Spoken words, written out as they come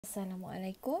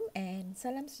Assalamualaikum and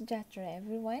salam sejahtera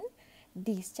everyone.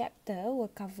 This chapter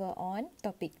will cover on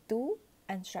topic 2,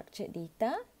 unstructured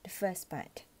data, the first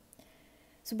part.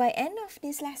 So by end of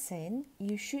this lesson,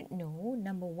 you should know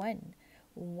number 1,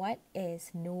 what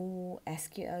is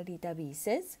NoSQL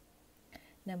databases?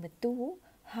 Number 2,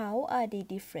 how are they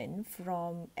different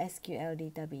from SQL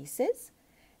databases?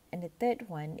 And the third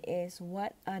one is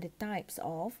what are the types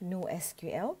of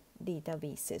NoSQL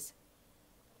databases?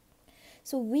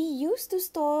 So we used to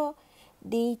store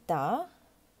data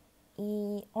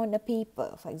on a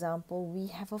paper. For example, we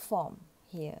have a form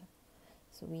here.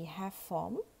 So we have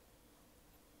form.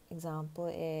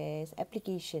 Example is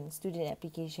application, student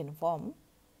application form.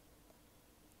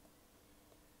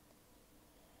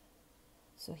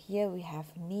 So here we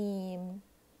have name,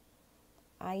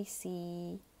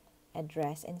 IC,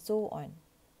 address, and so on.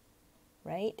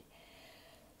 Right?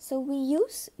 So we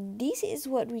use, this is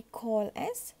what we call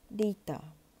as data.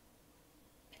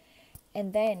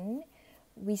 And then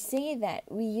we say that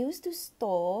we used to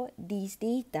store these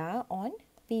data on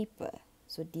paper.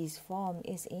 So this form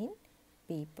is in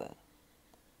paper.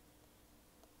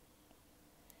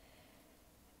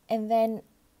 And then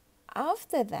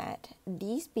after that,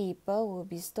 this paper will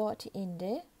be stored in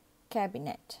the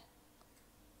cabinet.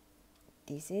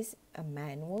 This is a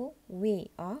manual way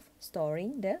of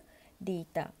storing the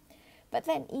data. But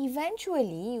then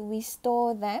eventually we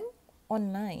store them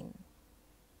online.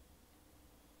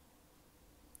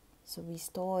 So we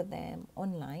store them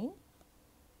online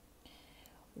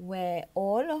where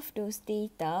all of those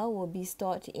data will be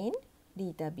stored in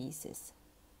databases.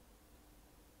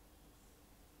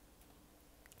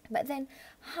 But then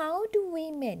how do we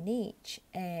manage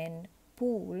and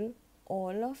pool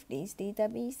all of these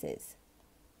databases?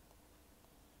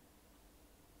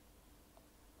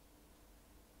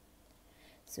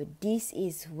 So this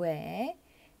is where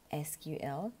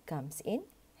SQL comes in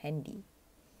handy.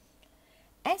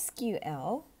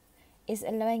 SQL is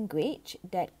a language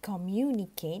that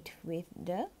communicates with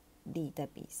the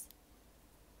database.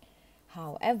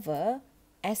 However,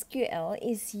 SQL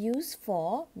is used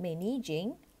for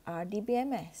managing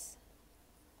RDBMS.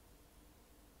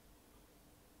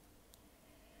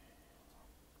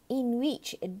 In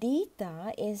which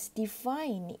data is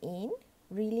defined in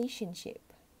relationship.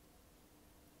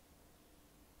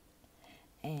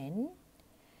 And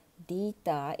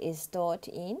data is stored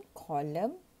in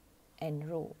column and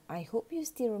row. I hope you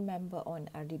still remember on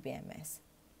RDBMS.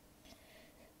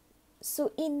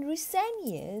 So in recent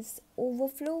years,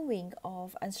 overflowing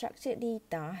of unstructured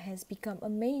data has become a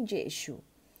major issue.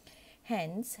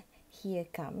 Hence, here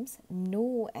comes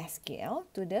NoSQL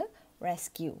to the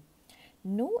rescue.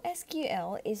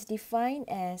 NoSQL is defined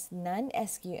as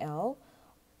non-SQL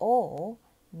or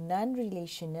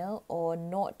non-relational or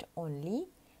not only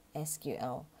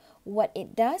SQL. What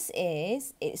it does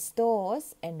is it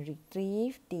stores and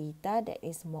retrieves data that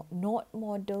is not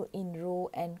modeled in row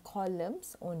and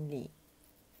columns only.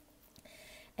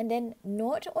 And then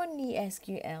not only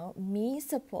SQL may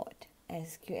support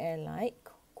SQL-like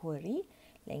query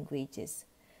languages.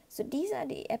 So these are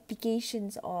the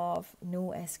applications of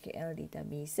NoSQL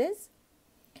databases.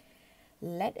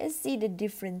 Let us see the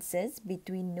differences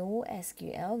between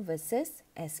NoSQL versus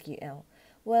SQL.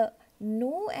 Well,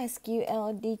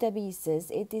 NoSQL databases,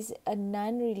 it is a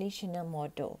non-relational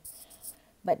model.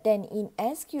 But then in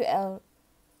SQL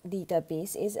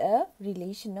database is a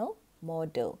relational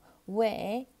model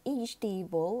where each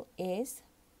table is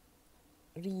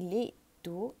related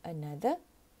to another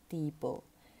table.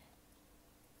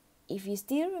 If you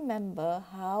still remember,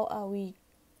 how are we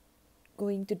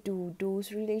going to do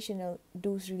those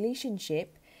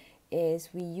relationship is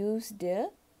we use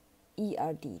the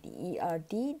ERD. The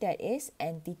ERD, that is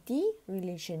entity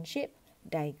relationship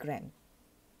diagram.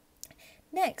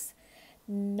 Next,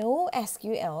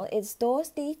 NoSQL, it stores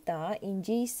data in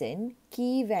JSON,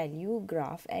 key value,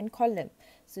 graph, and column.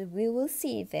 So we will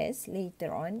see this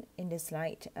later on in the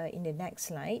slide, in the next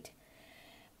slide.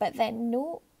 But then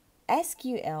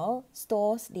NoSQL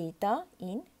stores data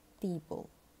in table.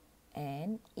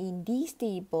 And in this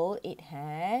table, it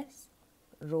has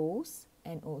rows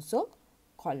and also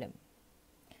column.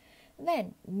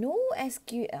 Then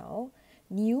NoSQL,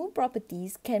 new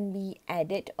properties can be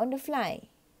added on the fly,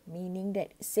 meaning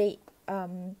that say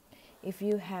if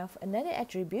you have another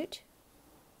attribute,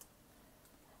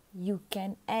 you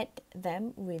can add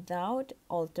them without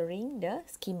altering the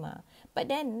schema. But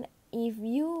then if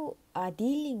you are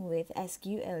dealing with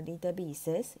SQL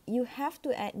databases, you have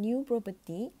to add new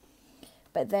property,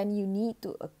 but then you need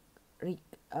to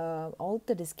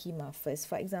alter the schema first.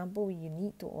 For example, you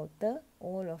need to alter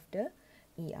all of the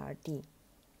ERD.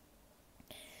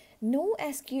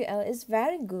 NoSQL is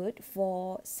very good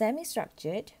for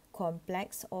semi-structured,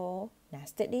 complex or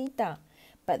nested data.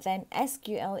 But then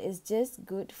SQL is just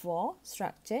good for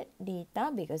structured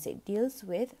data because it deals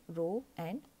with row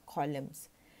and columns.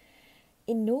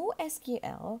 In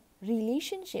NoSQL,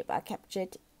 relationships are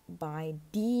captured by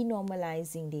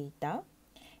denormalizing data,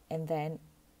 and then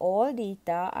all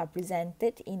data are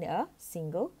presented in a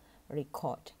single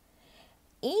record.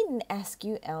 In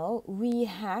SQL, we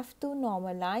have to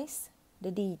normalize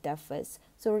the data first.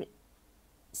 So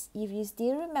if you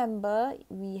still remember,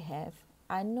 we have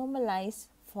unnormalized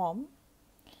form,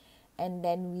 and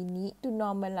then we need to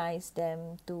normalize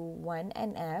them to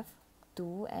 1NF,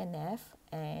 2NF,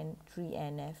 and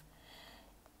 3NF.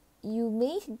 You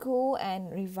may go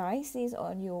and revise this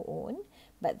on your own,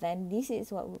 but then this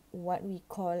is what we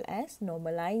call as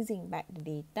normalizing back the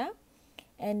data.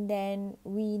 And then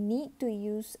we need to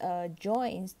use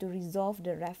joins to resolve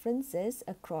the references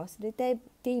across the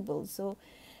table. So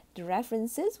the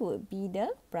references would be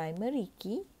the primary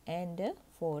key and the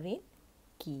foreign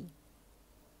key.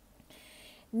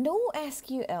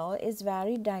 NoSQL is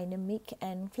very dynamic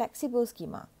and flexible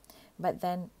schema. But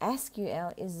then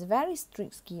SQL is very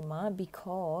strict schema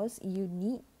because you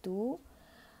need to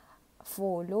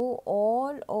follow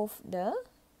all of the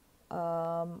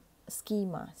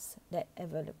schemas that are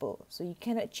available. So you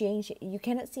cannot change it. You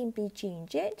cannot simply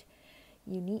change it.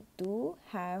 You need to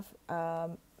have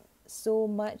so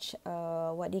much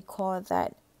what they call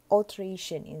that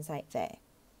alteration inside there.